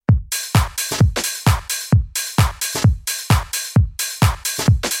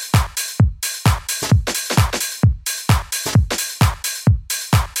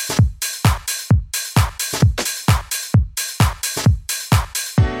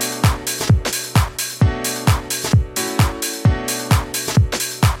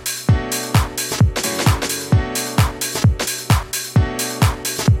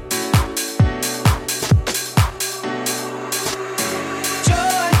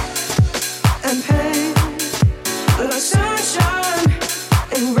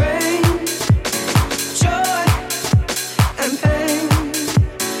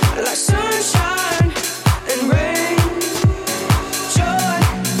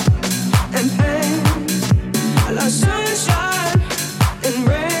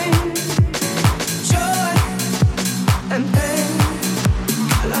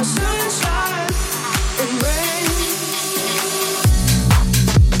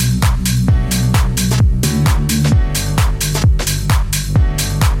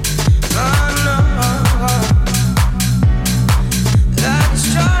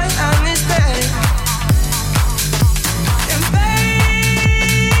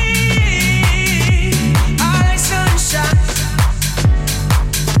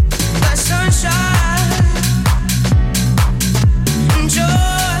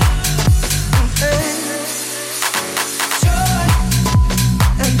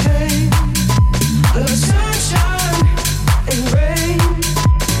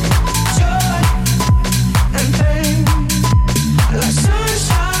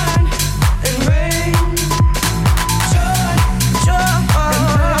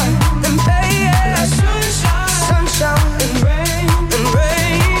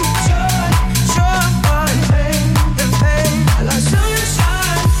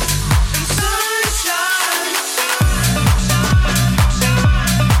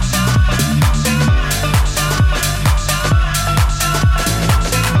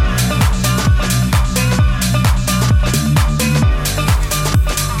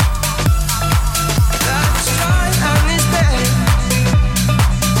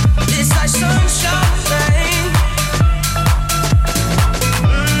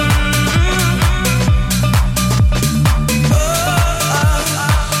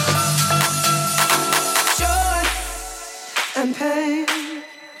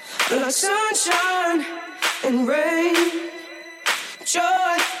like sunshine and rain,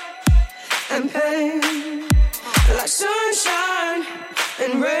 joy and pain, like sunshine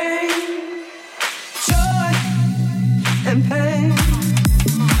and rain, joy and pain,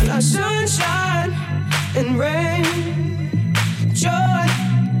 like sunshine and rain, joy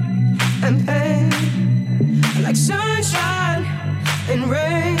and pain, like sunshine and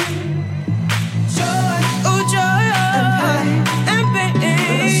rain, joy, oh joy and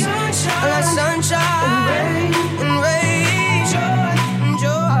pain, like sunshine and rain, joy,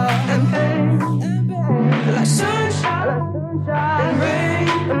 joy and pain, like sunshine and rain,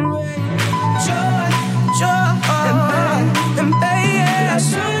 joy, joy and pain, like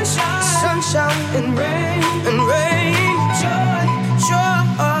sunshine and rain, joy, joy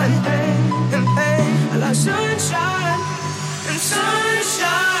and pain, like sunshine and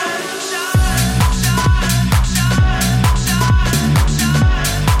sunshine.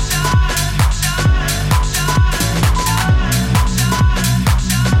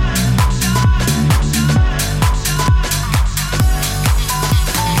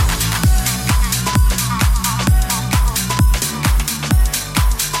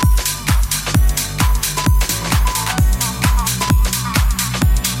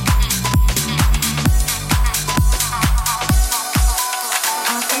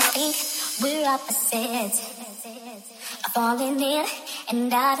 Opposites, falling in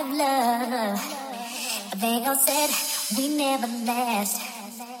and out of love. They all said we never last.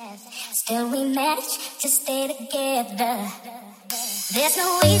 Still we managed to stay together. There's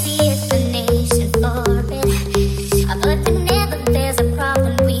no easy explanation for it, but whenever there's a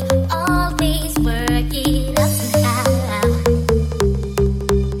problem, we always work it out somehow.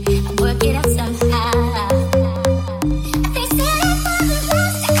 Work it out somehow.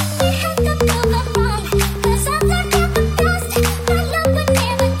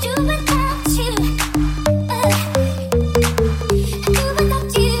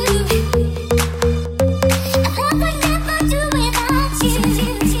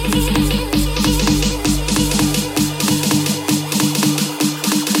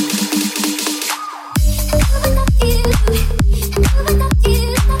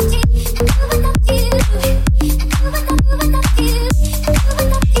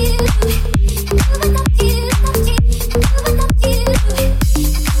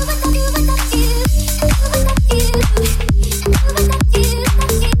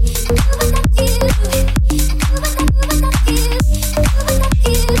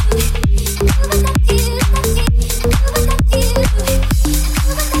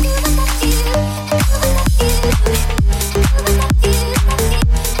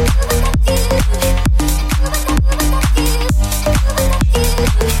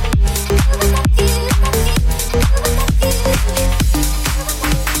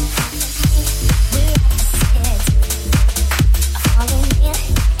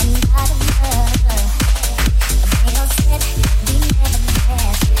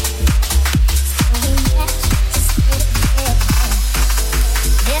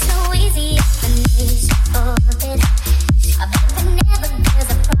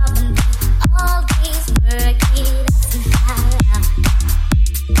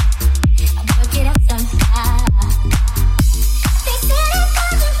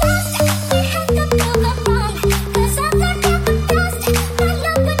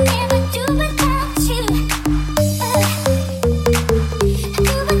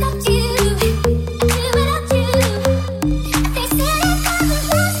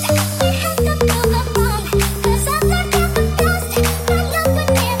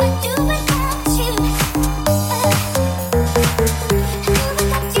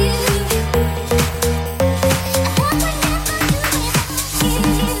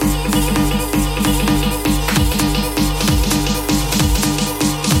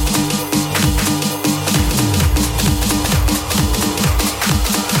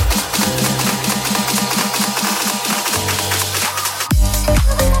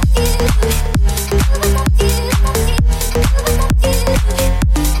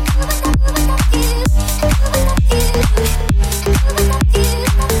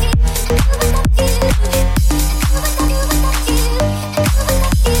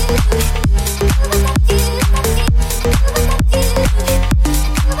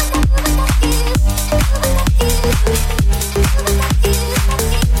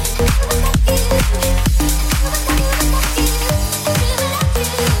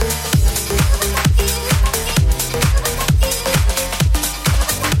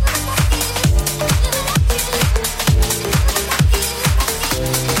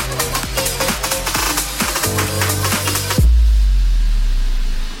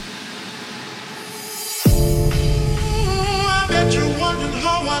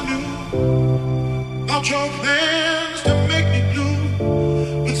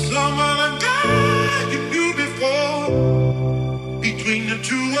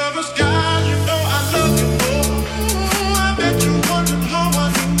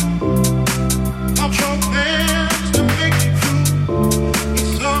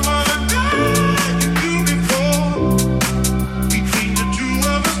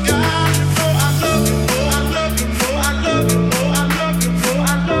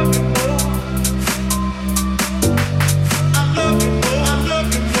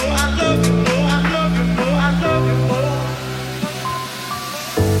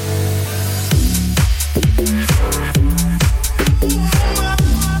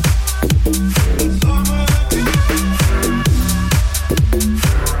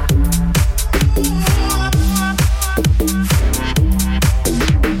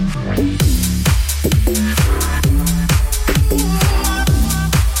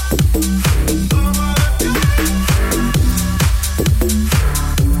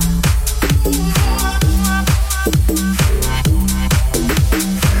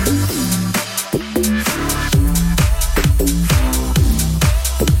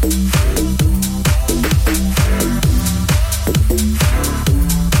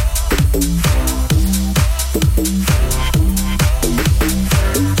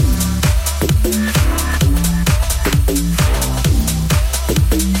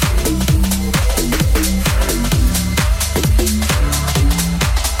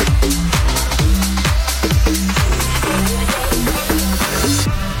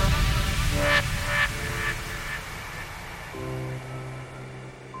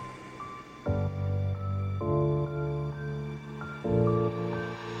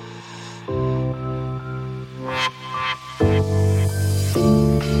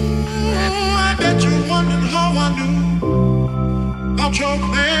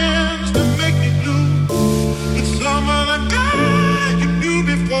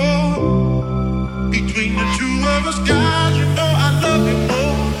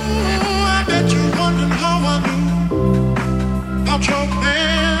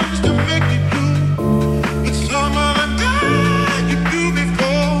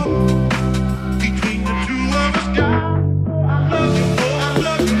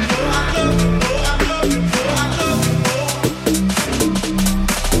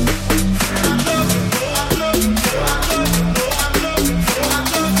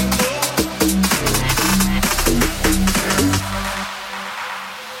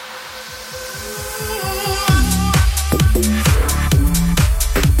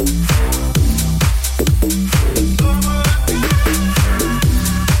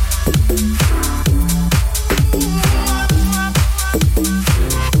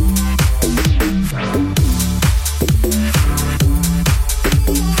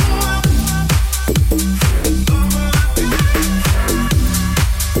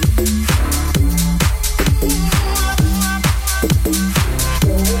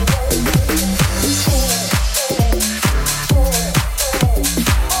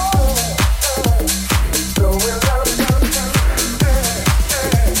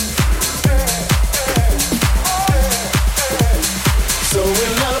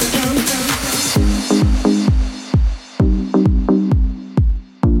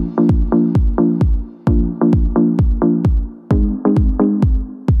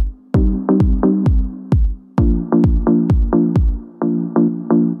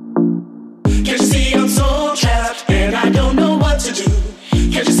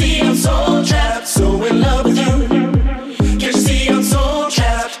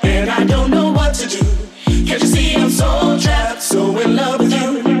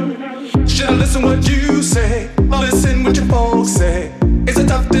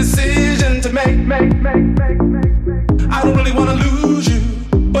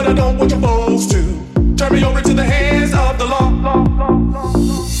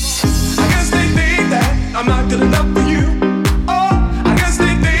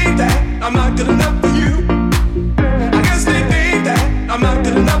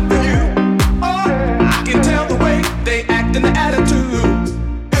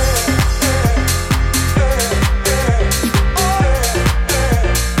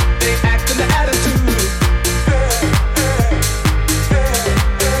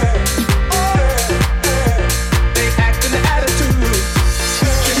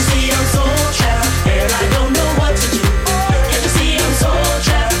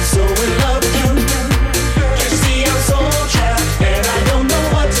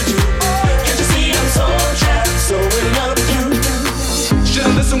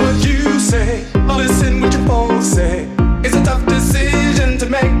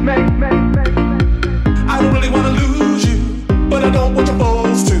 don't what you're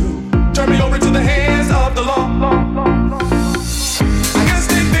supposed to. Turn me over to the hands of the law. I guess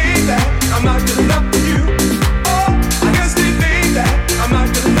they think that I'm not good enough for you. Oh, I guess they think that I'm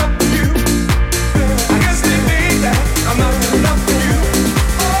not good enough for you. I guess they think that I'm not good enough for you.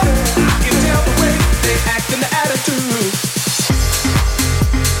 Oh, I can tell the way they act and the attitude.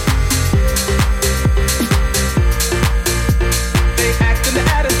 They act and the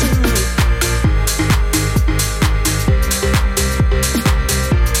attitude.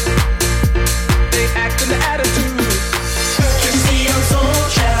 They act and the attitude. Can't you see I'm so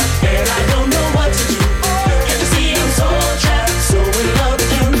trapped and I don't know what to do? Can't you see I'm so trapped, so in love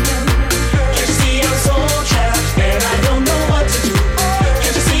with you? Can't you see I'm so trapped and I don't know what to do?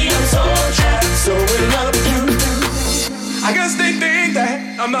 Can't you see I'm so trapped, so in love with you? I guess they think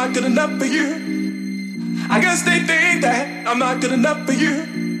that I'm not good enough for you. I guess they think that I'm not good enough for you.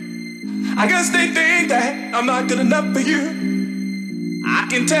 I guess they think that I'm not good enough for you. I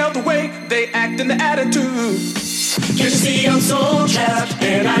can tell the way they act and the attitude. Can't you see I'm so trapped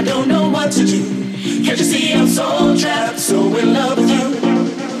and I don't know what to do? Can't you see I'm so trapped, so in love with you?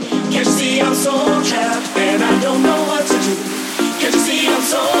 Can't you see I'm so trapped and I don't know what to do? Can't you see I'm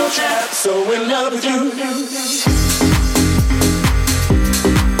so trapped, so in love with you?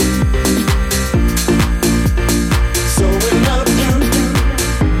 So in love with you.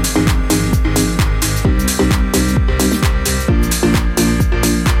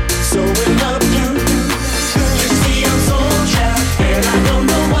 So in love with you. Can't you see I'm so trapped and I don't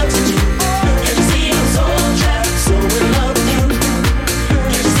know what to do? Can't you see I'm so trapped, so in love with you?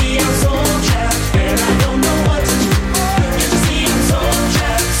 Can't you see I'm so trapped and I don't know what to do? Can't you see I'm so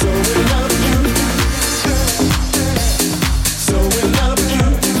trapped, so in love with you? So in love with you.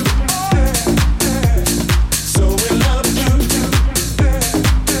 So in love with you.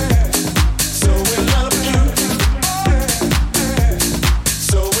 So in love with you.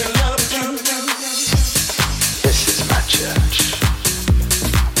 So in love with you. This is my church.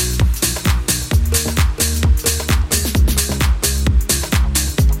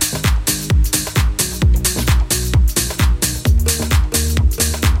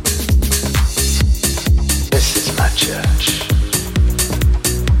 This is my church.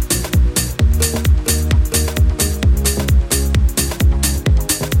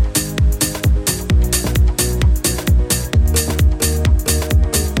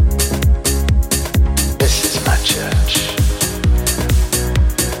 This is my church.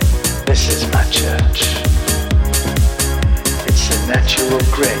 This is my church. It's a natural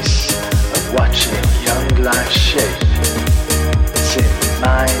grace of watching young life shape. It's in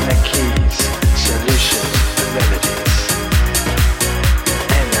minor keys, solutions and remedies.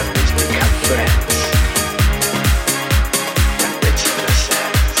 Enemies become friends. When it's in the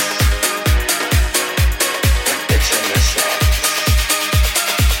sense. When it's in the sense.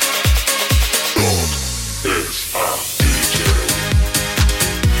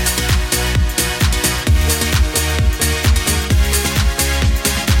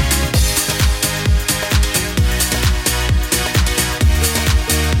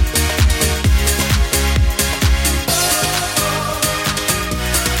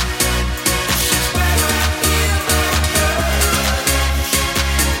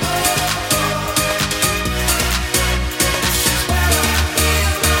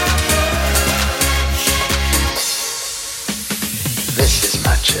 This is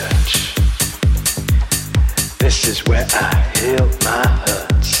my church. This is where I heal my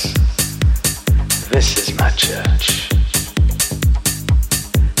hurts. This is my church.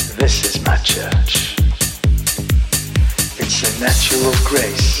 This is my church. It's a natural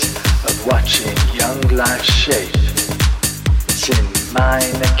grace of watching young life shape. It's in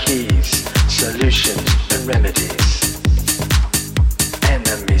minor keys, solutions and remedies.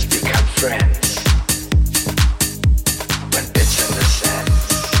 Enemies become friends. When it's in the sense.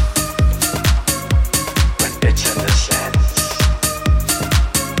 When it's in the sense.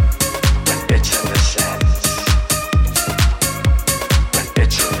 When it's in the sense. When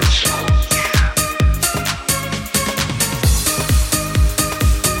it's in the sense.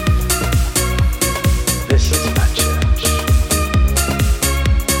 This is my church.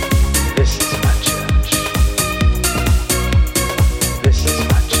 This is my church. This is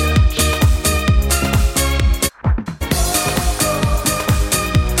my church.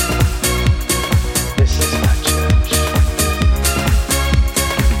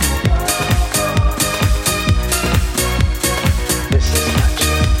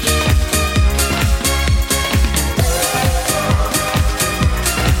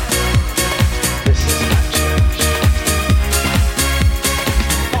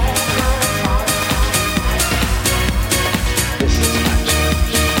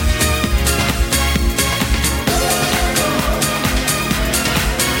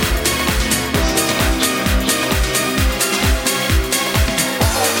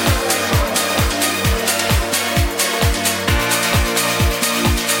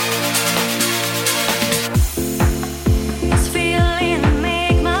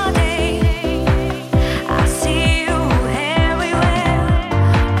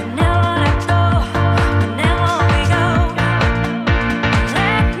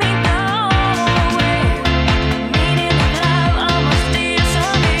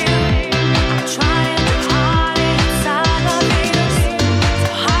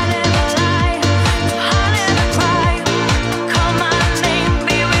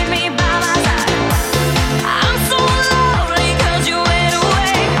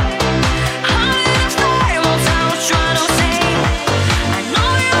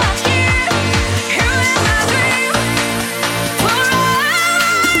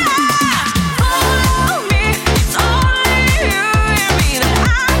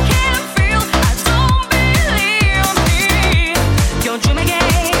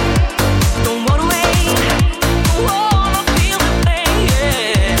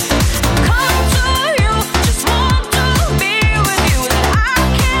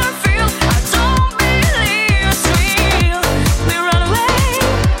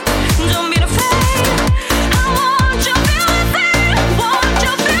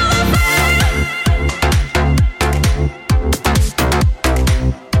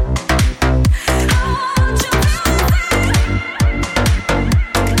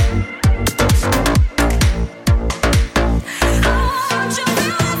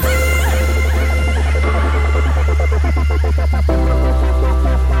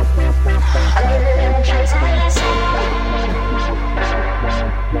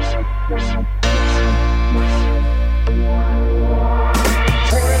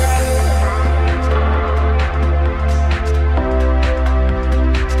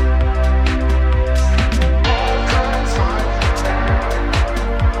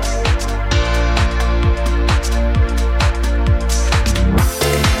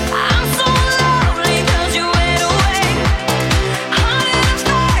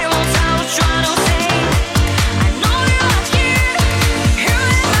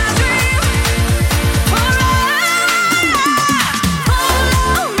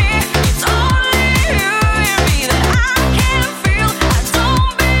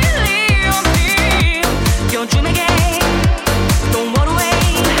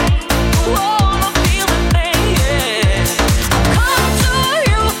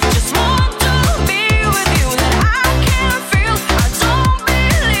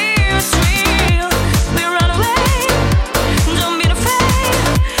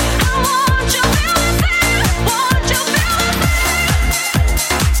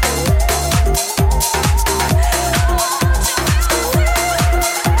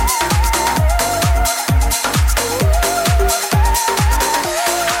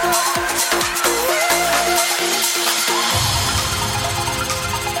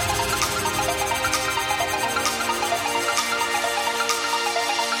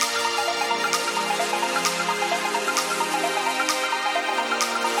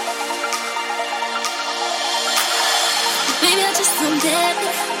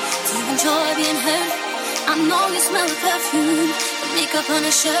 deadly. Do you enjoy being hurt? I know you smell the perfume, the makeup on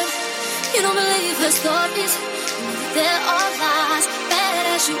her shirt. You don't believe her stories. You know that there are lies. Bad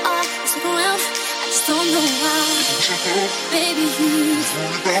as you are, you stick around. I just don't know why. Baby, you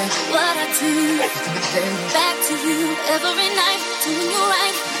what I do. Back to you every night, doing you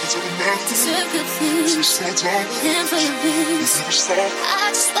right. Deserve good things, and for your rings. I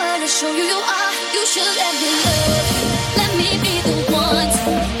just wanna show you you are. You should let me love you. Let me be the one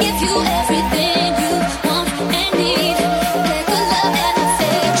to give you everything you want and need. Let good love and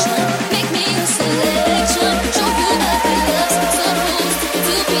affection make me a selection. Show you the good love's supposed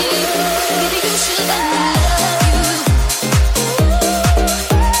to be. Maybe you should let me love you.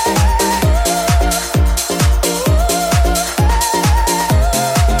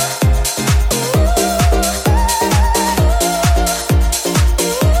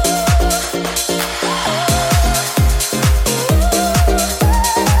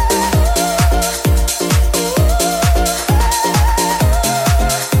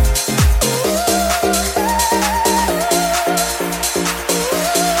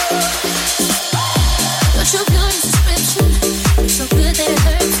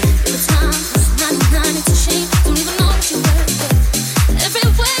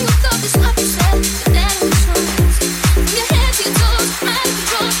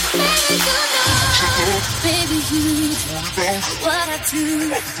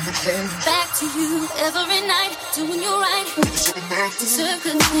 Back to you every night, doing you right. Deserve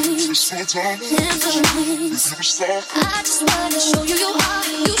good things, and for rings. I just wanna show you you are.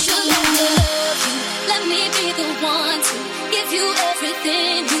 You should let me love you. Let me be the one to give you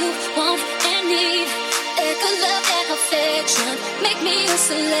everything you want and need. Good love and affection, make me a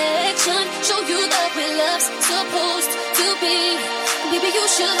selection. Show you the way love's supposed to be. Baby, you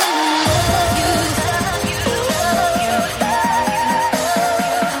should let me love you.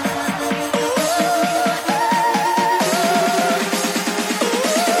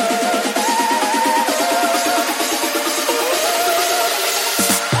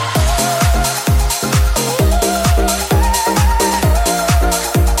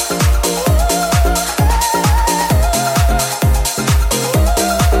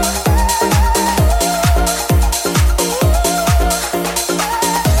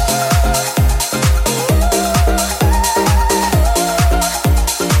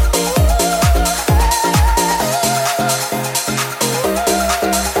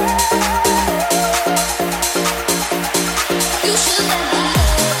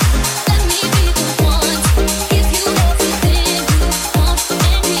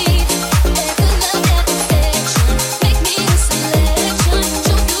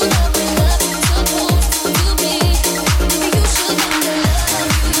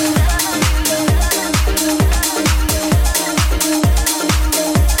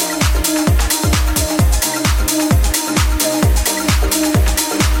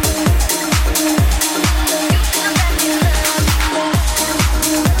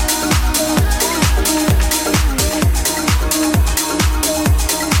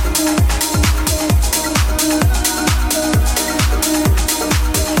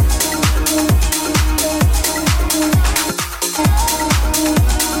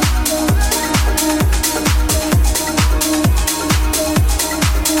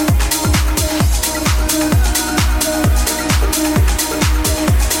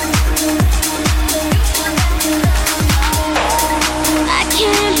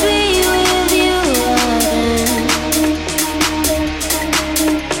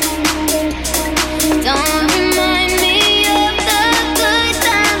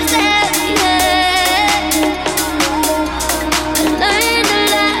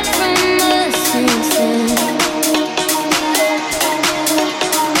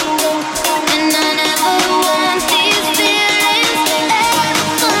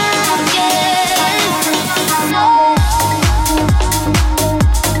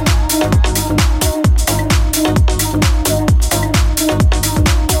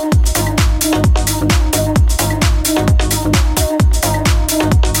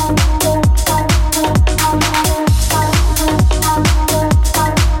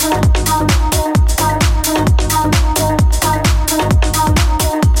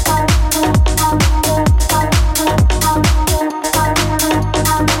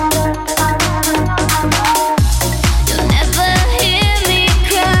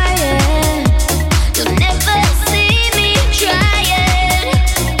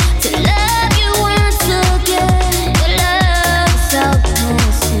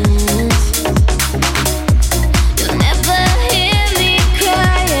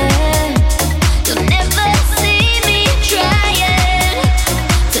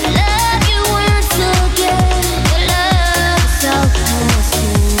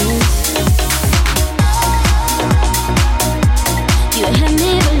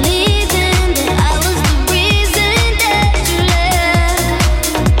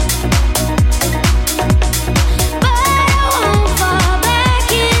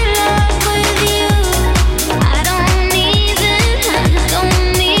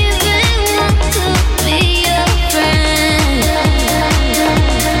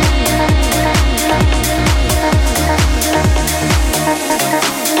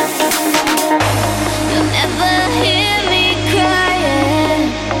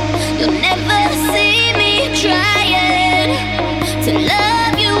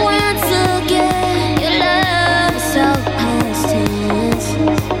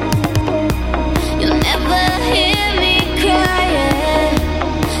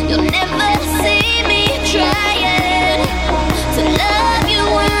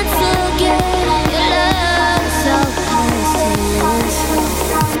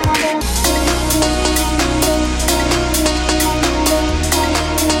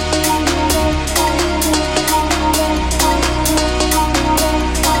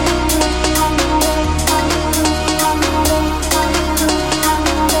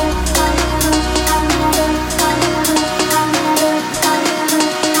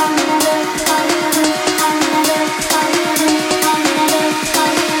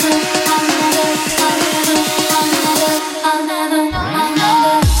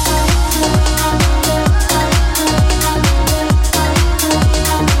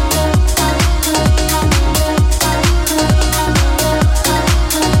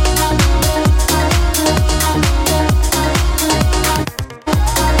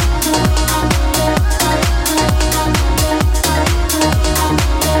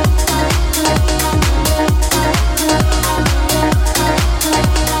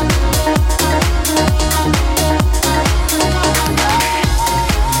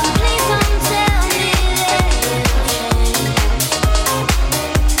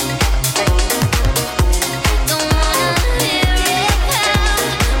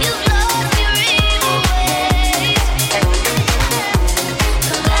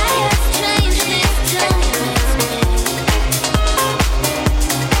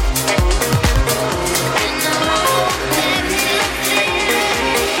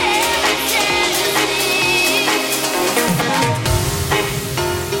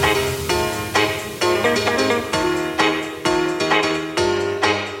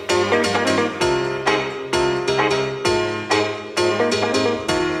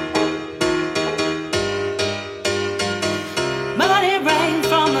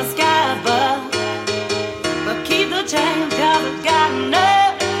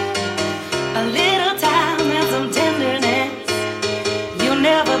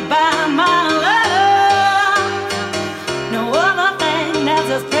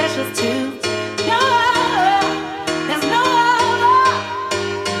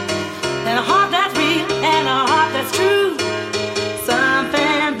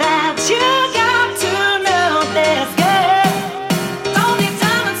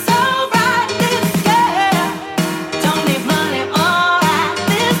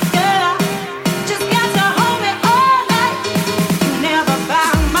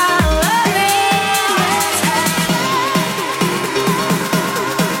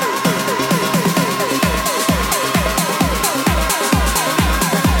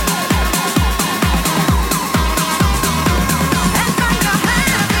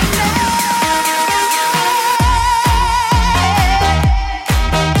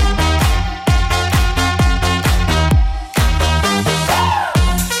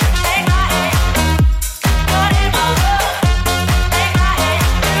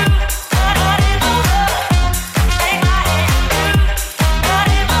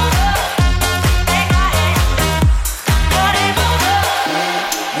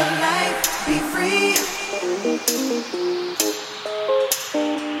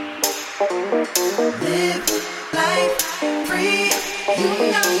 You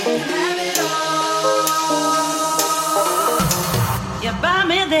buy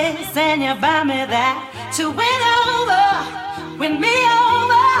me this and you buy me that to win me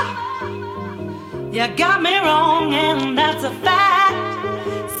over. You got me wrong and that's a fact.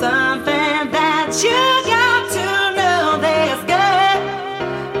 Something that you got to know this girl.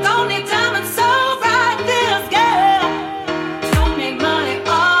 Don't need diamonds so bright, this girl. Don't need money,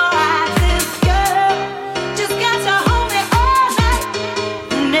 alright, this girl. Just got to hold me all night.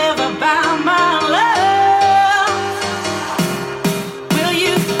 Never buy my love. Will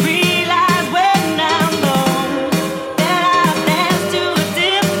you realize when I'm gone that I dance to a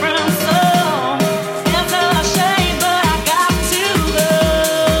different song? It's a shame, but I got to go.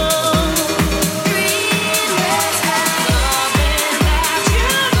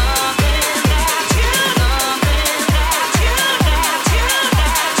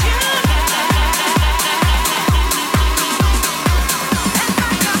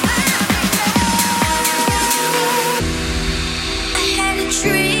 I had a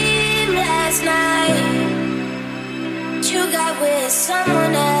dream last night. You got with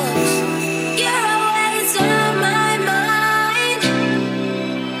someone else. You're always on my mind.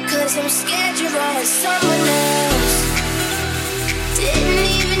 'Cause I'm scared you're on someone else. Didn't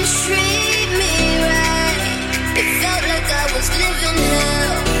even treat me right. It felt like I was living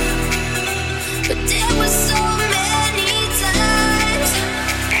hell. But there were so many times.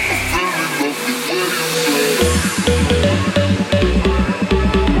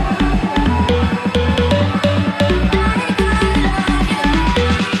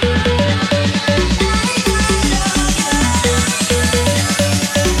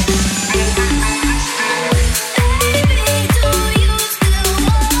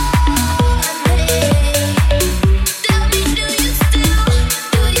 Tell me, do you still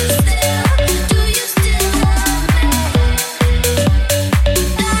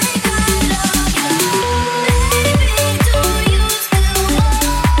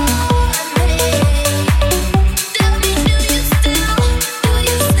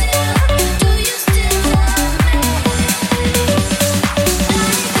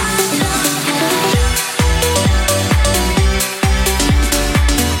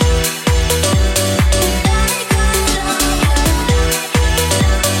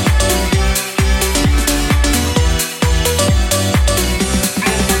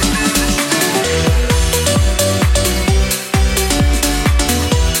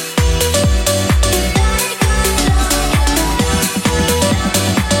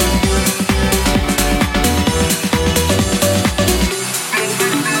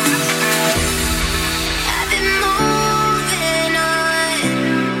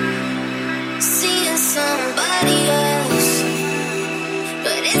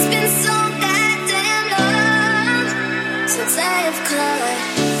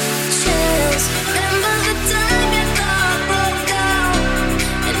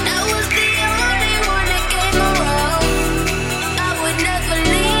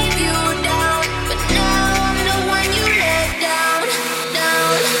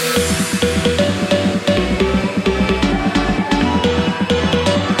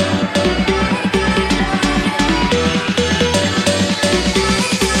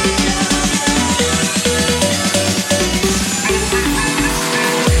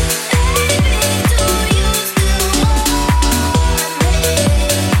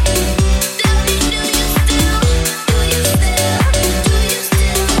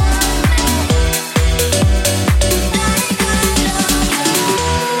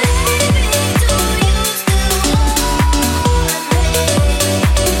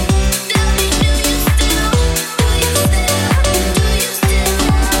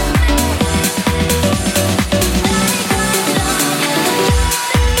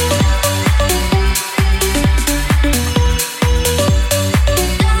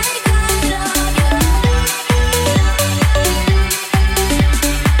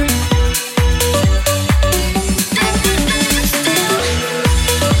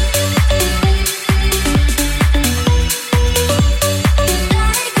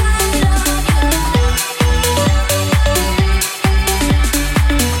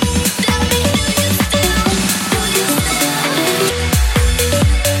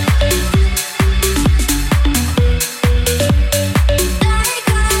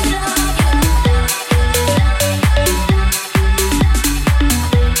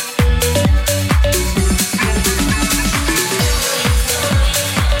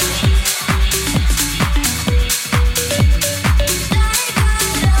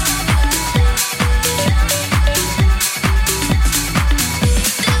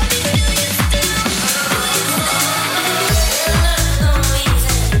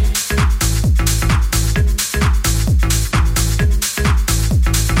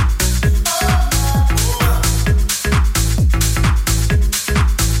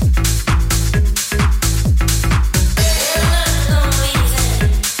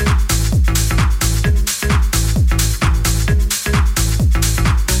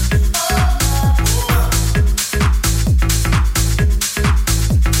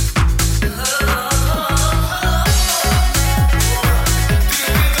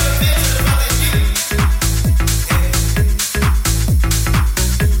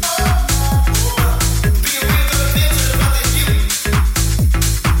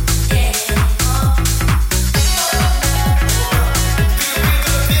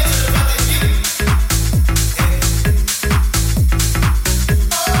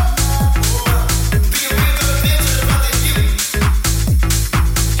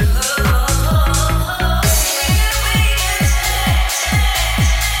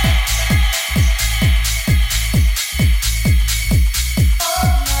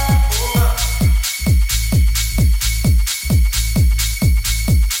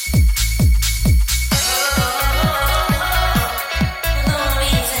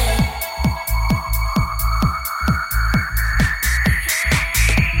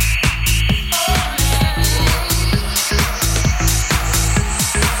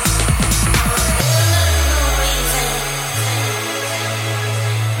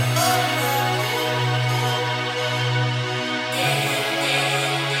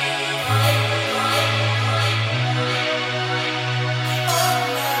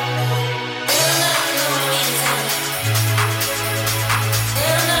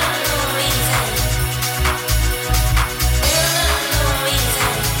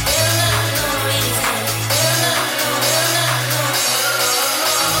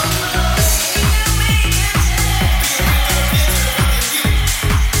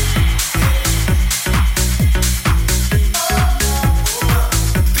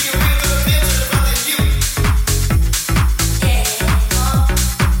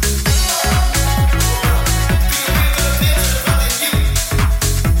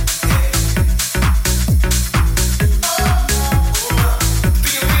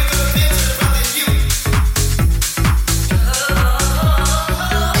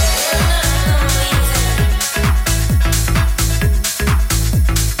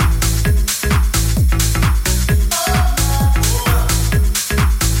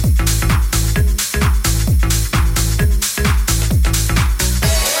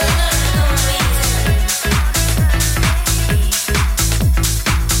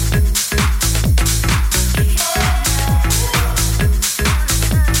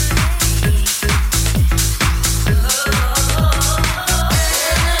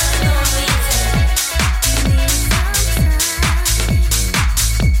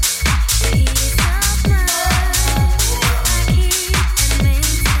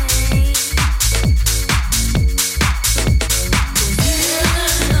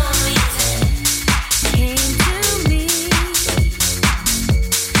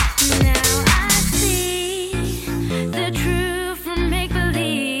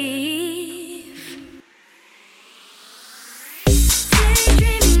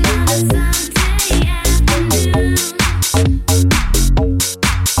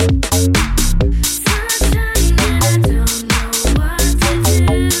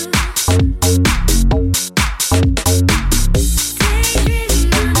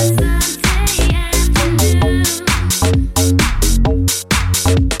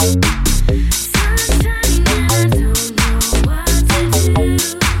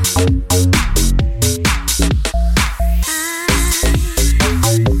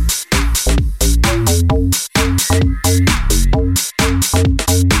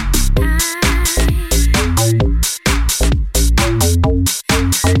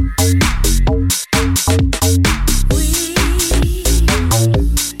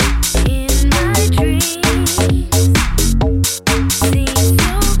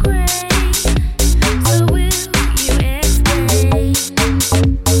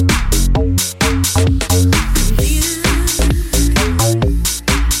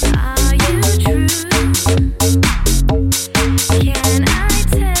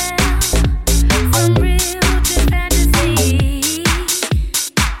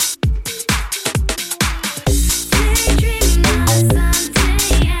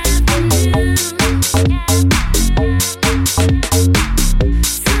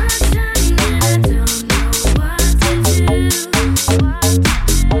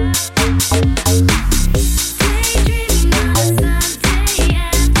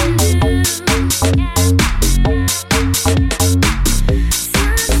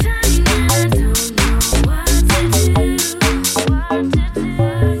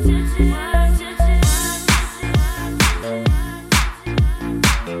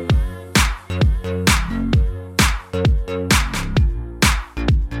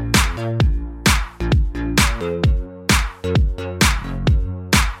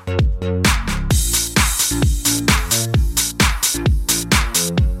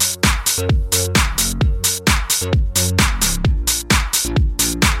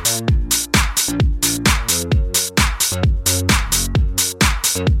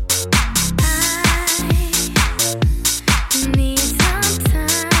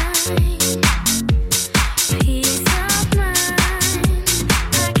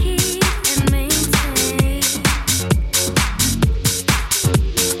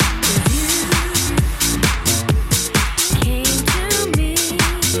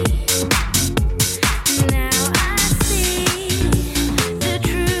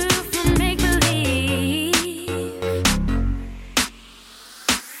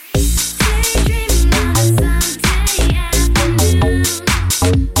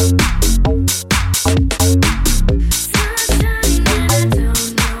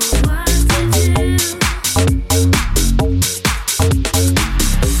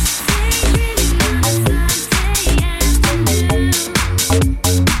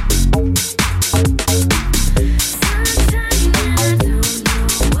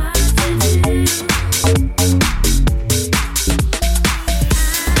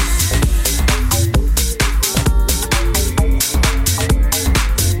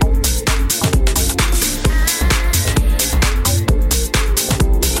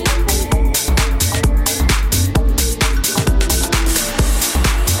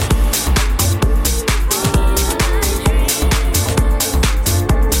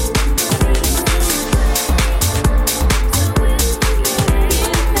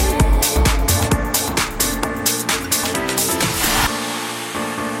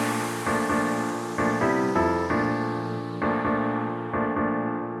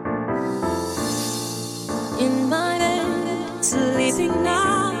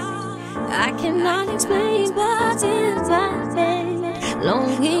I cannot explain what's in my head.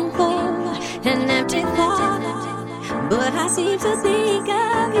 Longing for an empty thought, but I seem to think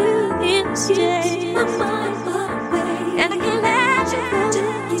of you instead. My mind away, and I can't let you go.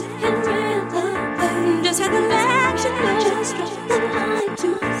 And run, just have to let you know. Just the line to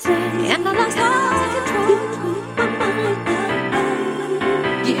say, and I lost all control. My mind away,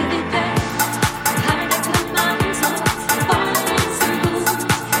 give it back. Hide it from my soul, falling in circles.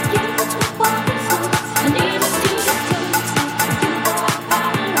 Give it to what it's worth. I need to see it close. You are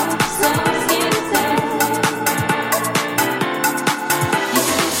power, so give it back.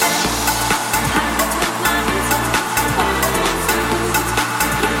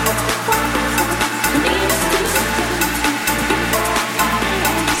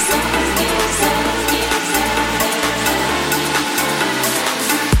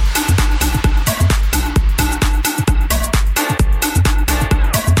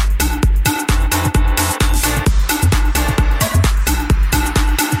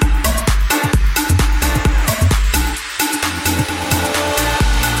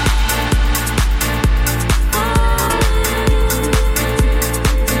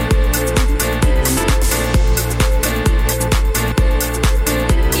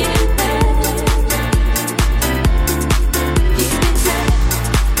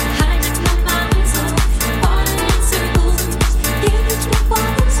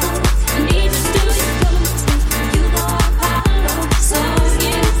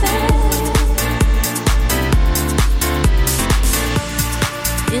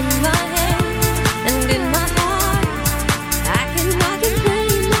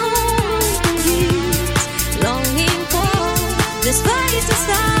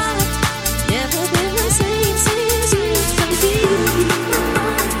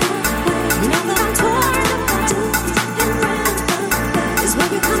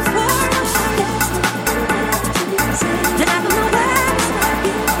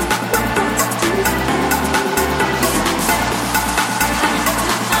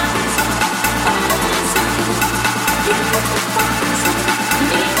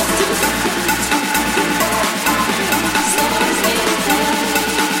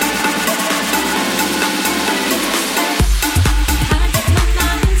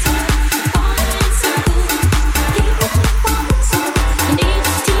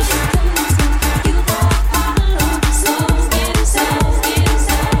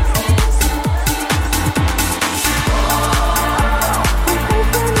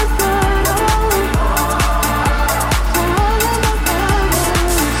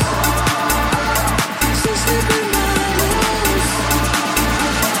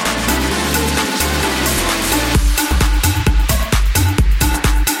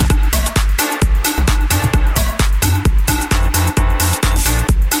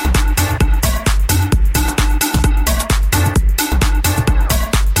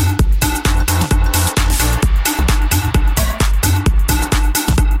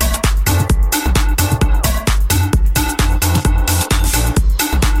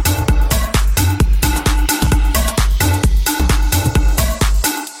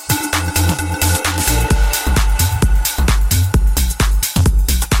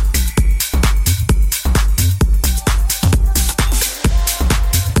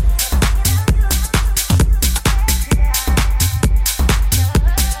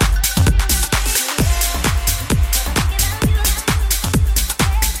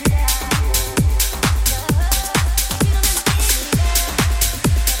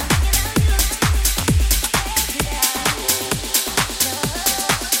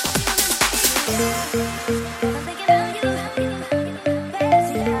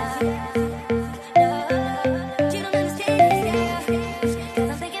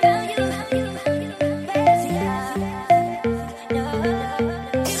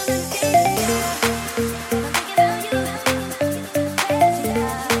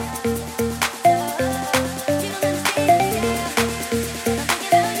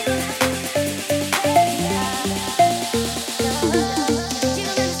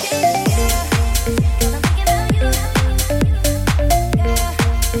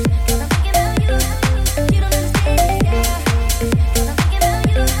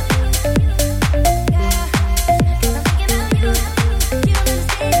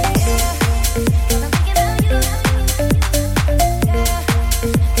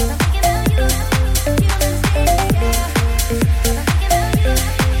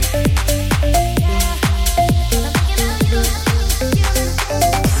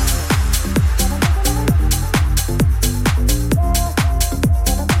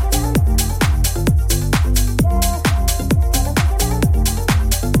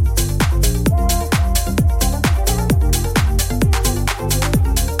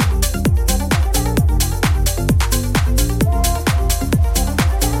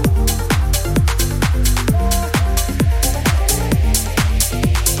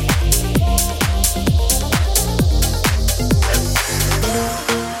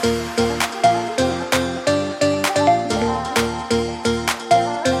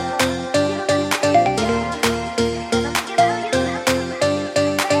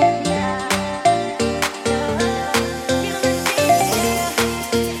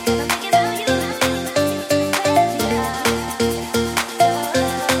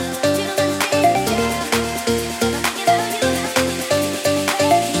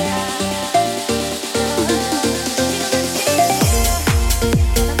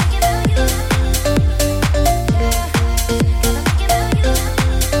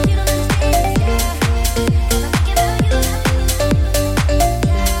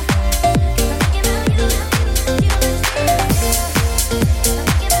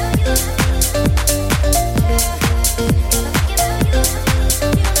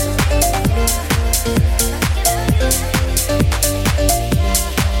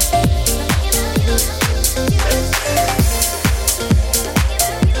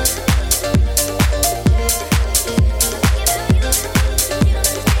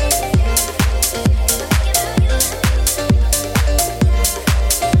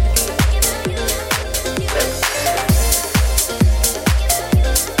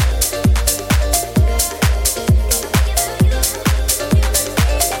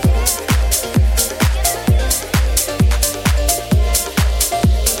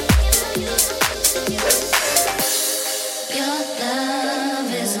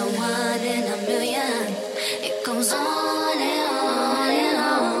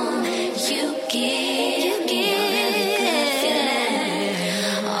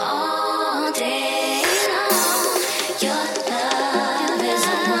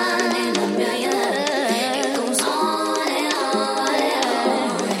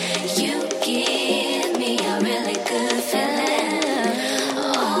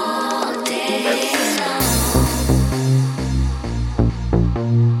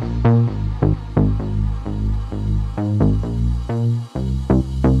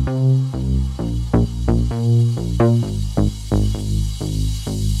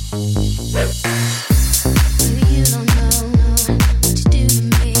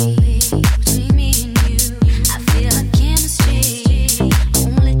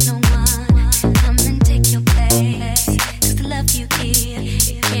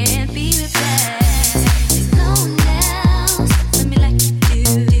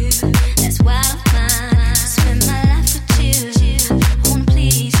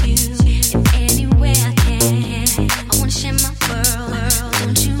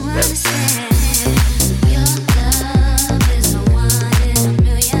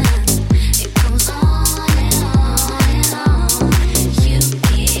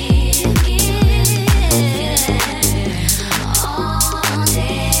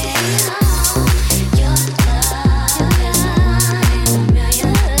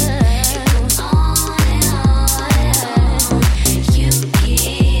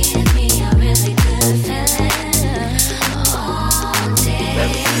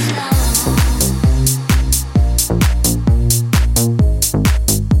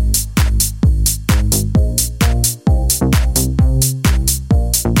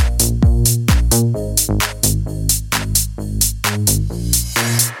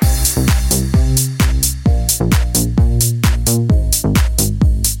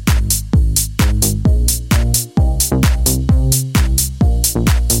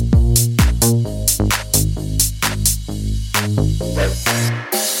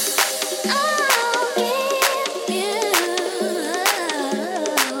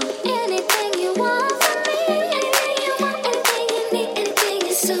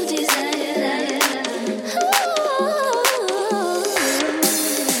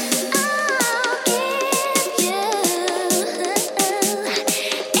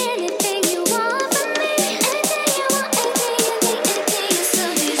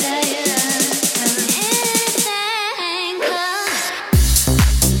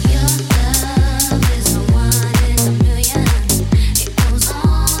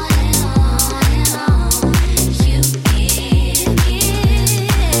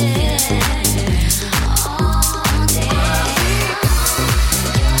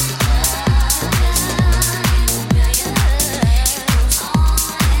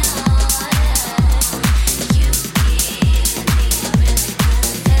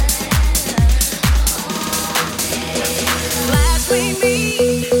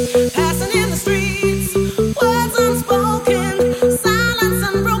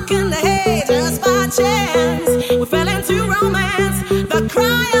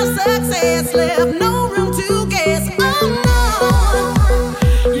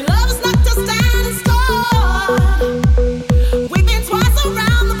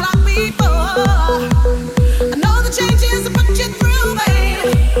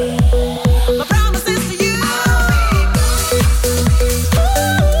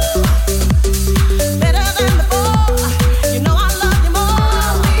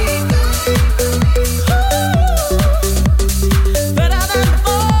 Better than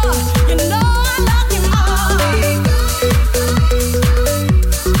before, you know I love you more.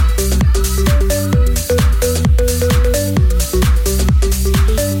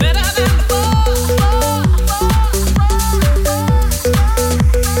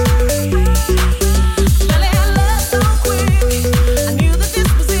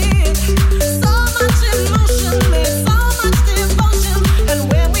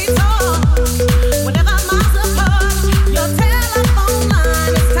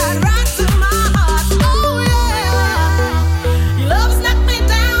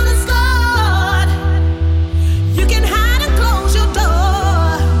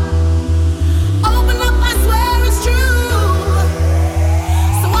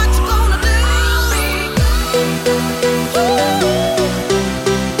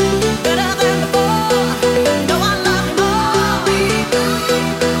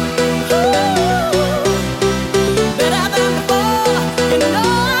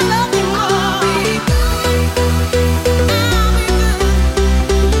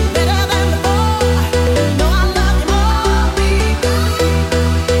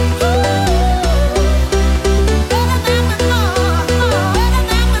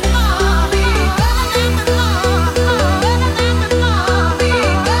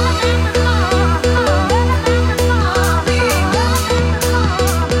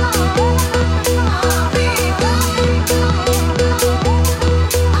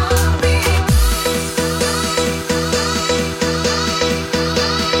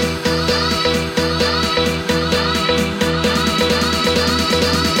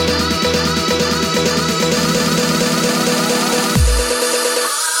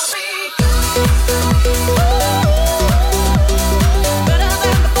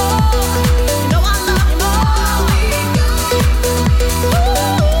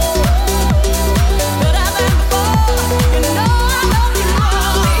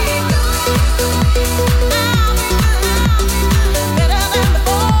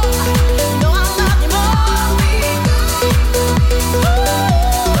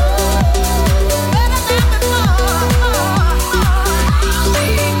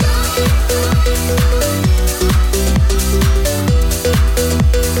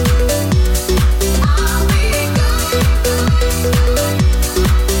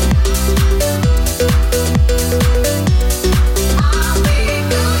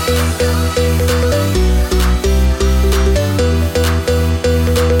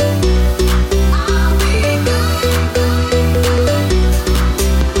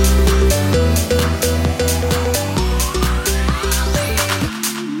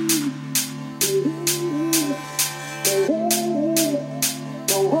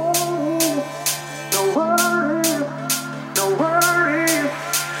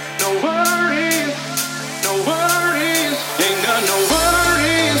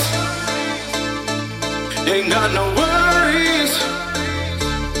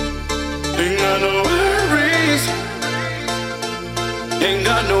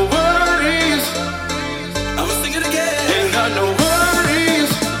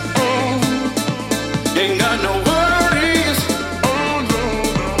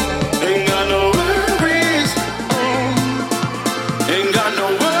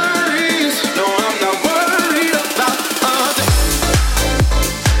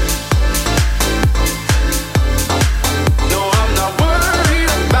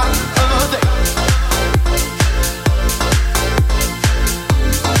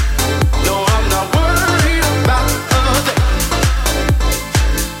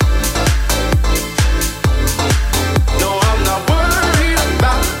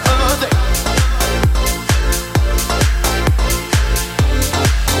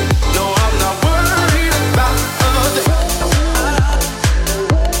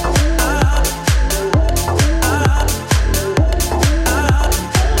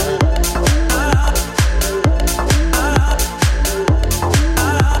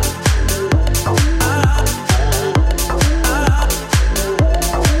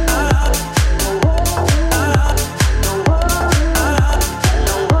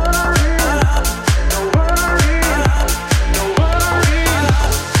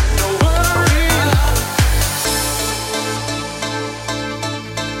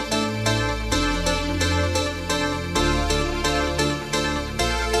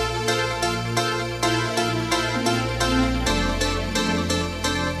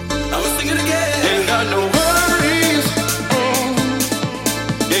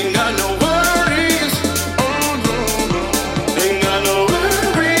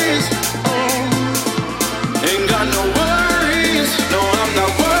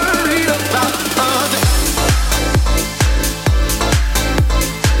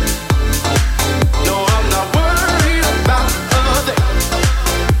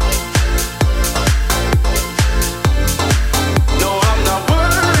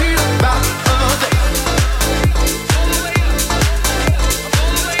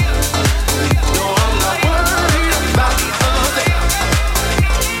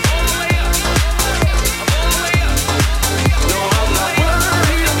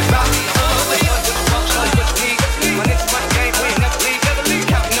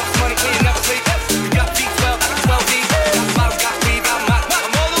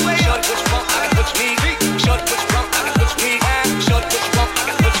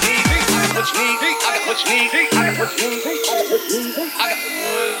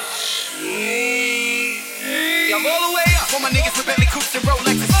 coupes and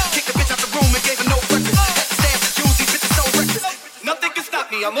Rolexes. Kicked the bitch out the room and gave her no breakfast. Had to stand for Jews, these bitches so reckless. Nothing can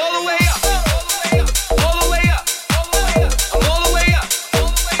stop me, I'm all the way up. All the way up. I'm all the way up.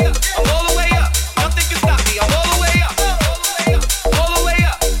 I'm all the way up. Nothing can stop me, I'm all the way up. All the way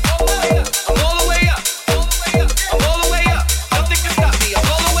up. I'm all the way up. I'm all the way up. Nothing can stop me, I'm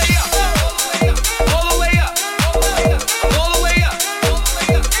all the way up. All the way up. I'm all the way up.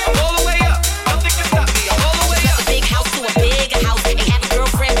 I'm all the way up. Nothing can stop me, I'm all the way up. A big house to a bigger house. Ain't have a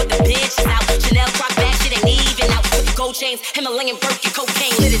girlfriend, but the bitch is out. Chanel cross bag, shit ain't even out. With the gold chains, Himalayan Birkin,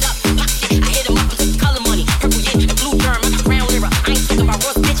 cocaine, lit it up. Pop shit, I hit him up and took color money. Purple yen and blue germ, I got brown lira. I ain't talking about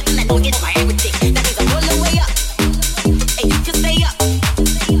Ross, bitch, I'm not gonna get on my everything. That means I'm on the way up, and you can stay up.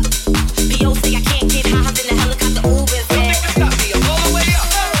 P.O. say I can't get high, in the helicopter, Uber's bad. Nothing can stop me, I'm all the way up.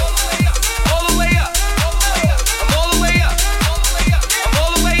 All the way up. I'm all the way up. I'm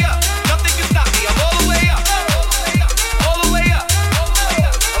all the way up. Nothing can stop me, I'm all the way up. All the way up.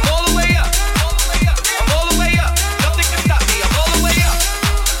 I'm all the way up. I'm all the way up. Nothing can stop me, I'm all the way up.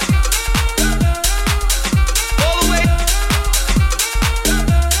 All the way.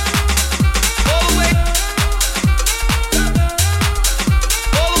 All the way.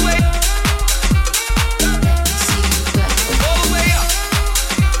 All the way. All the way up.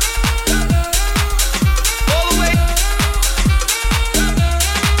 All the way.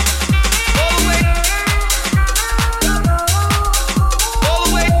 All the way. All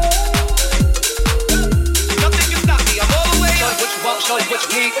the way. Nothing can stop me, I'm all the way up. Shorty, what you want, shorty, what you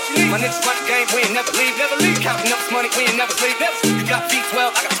need. My niggas run the game, we ain't never leave. Counting up this money, we ain't never sleep. You got V12,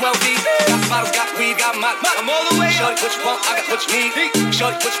 I got 12 V's. Got bottles, got weed, got my. I'm all the way up. Shorty, what you want, I got what you need.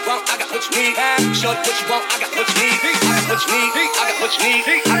 Shorty, what you want, I got what you need. Shorty, what you want, I got what you need. I got what you need. I got what you need.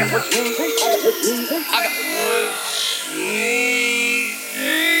 I got what you need. I got what you need.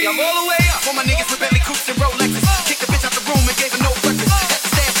 Yeah, I'm all the way up. For my niggas with Bentley coupes and Rolexes. Kicked the bitch out the room and gave her no breakfast. Had to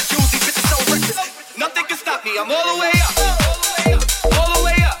stand for Jews, these bitches so reckless. Nothing can stop me, I'm all the way up. All the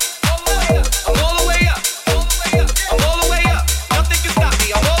way up. I'm all the way up. I'm all the way up. Nothing can stop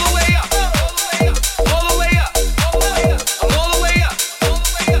me, I'm all the way up. All the way up. I'm all the way up.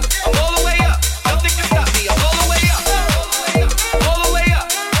 I'm all the way up. Nothing can stop me, I'm all the way up. All the way up.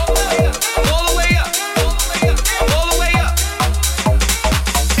 I'm all the way up. I'm all the way up.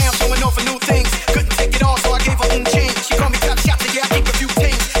 Hey, I'm showing off for new things. Couldn't take it all, so I gave her own change. She called me top shot, so yeah, I keep a few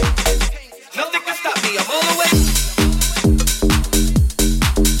things. Nothing can stop me, I'm all the way.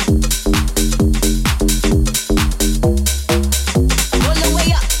 I'm on the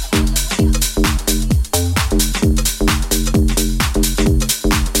way up.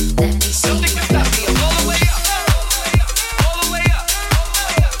 Let me see Nothing you can stop me, I'm all the way up. All the way up.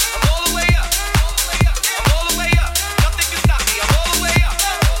 I'm all the way up. I'm all the way up. Nothing can stop me, I'm all the way up.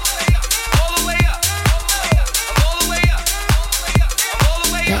 All the way up. I'm all the way up. I'm all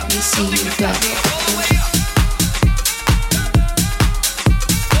the way up. Let me see Nothing you can stop go. me, I'm all the way up.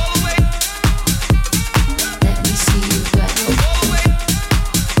 All the way. Let me see you go. All the way.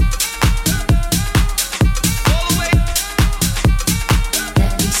 All the way.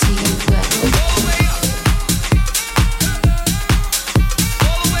 Let me see you go. All the way up.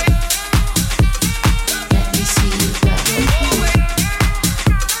 All the way. Let me see you go. All the way.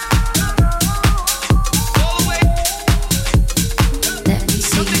 All the way. Let me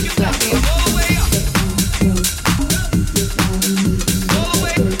see Nothing you can stop me, go. I'm all the way up. All the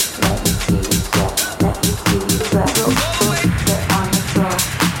way. All the way. Get on the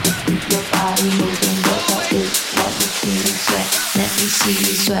floor, just keep your body moving. What that is, let me see you sweat. Let me see you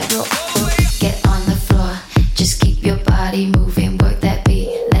sweat. Get on the floor, just keep your body moving. Work that beat.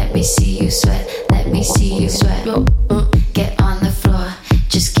 Let me see you sweat. Let me see you sweat. Get on the floor,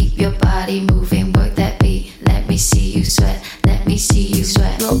 just keep your body moving. Work that beat. Let me see you sweat. Let me see you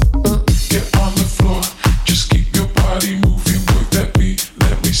sweat. Get on the floor, just keep your body moving, work that beat.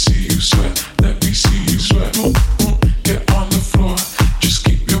 Let me see you sweat, let me see you sweat. Get on the floor, just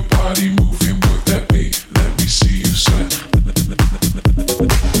keep your body moving, work that beat. Let me see you sweat.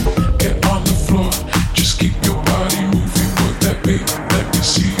 Get on the floor, just keep your body moving, work that beat. Let me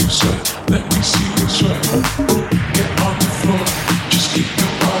see you sweat, let me see you sweat. Get on the floor, just keep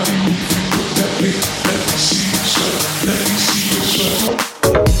your body moving, work that beat. Let me see you sweat, let me see you sweat.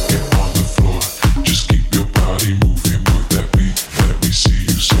 Get on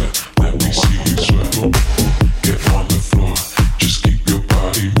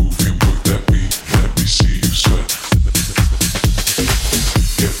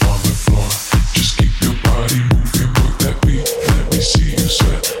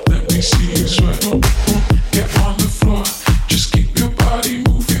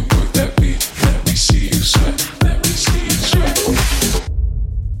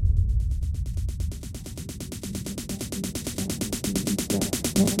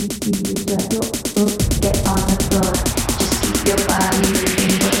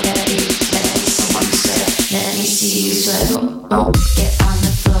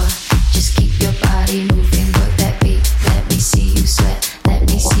floor. Just keep your body moving, work that beat. Let me see you sweat. Let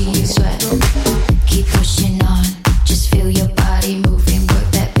me see you sweat. Keep pushing on. Just feel your body moving, work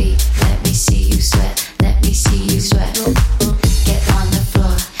that beat. Let me see you sweat. Let me see you sweat. Get on the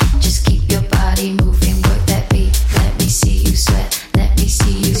floor. Just keep your body moving, work that beat. Let me see you sweat. Let me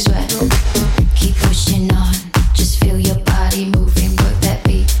see you sweat. Keep pushing on. Just feel your body moving, work that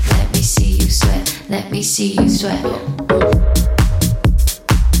beat. Let me see you sweat. Let me see you sweat.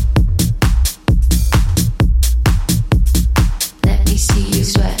 Let me see you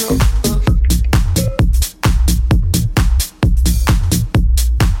sweat.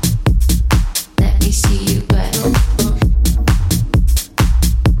 Let me see you sweat.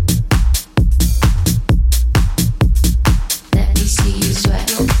 Let me see you sweat. Let me see you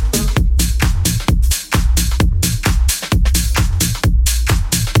sweat.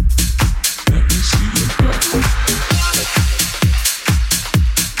 Let me see you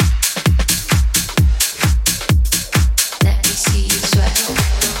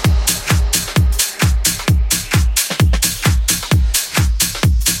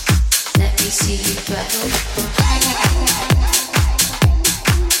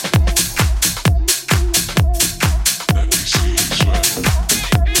sweat.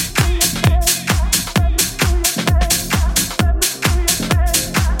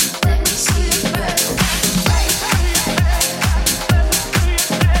 Let me see you sweat.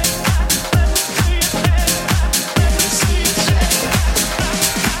 Let me see you sweat.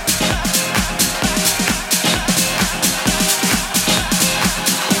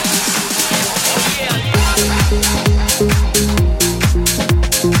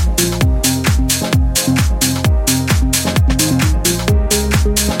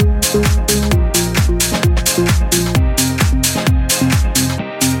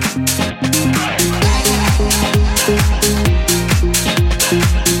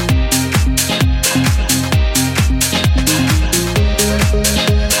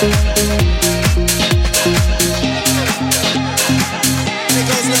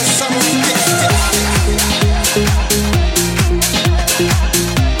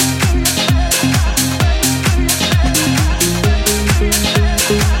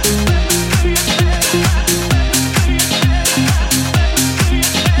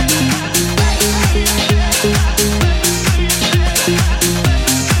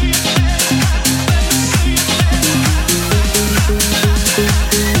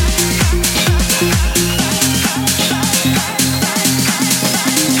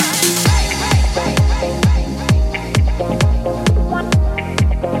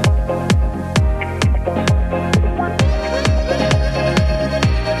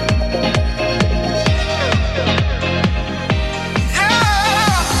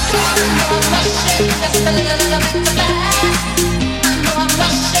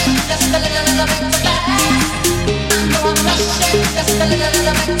 Just a little bit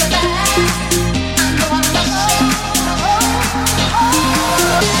of that.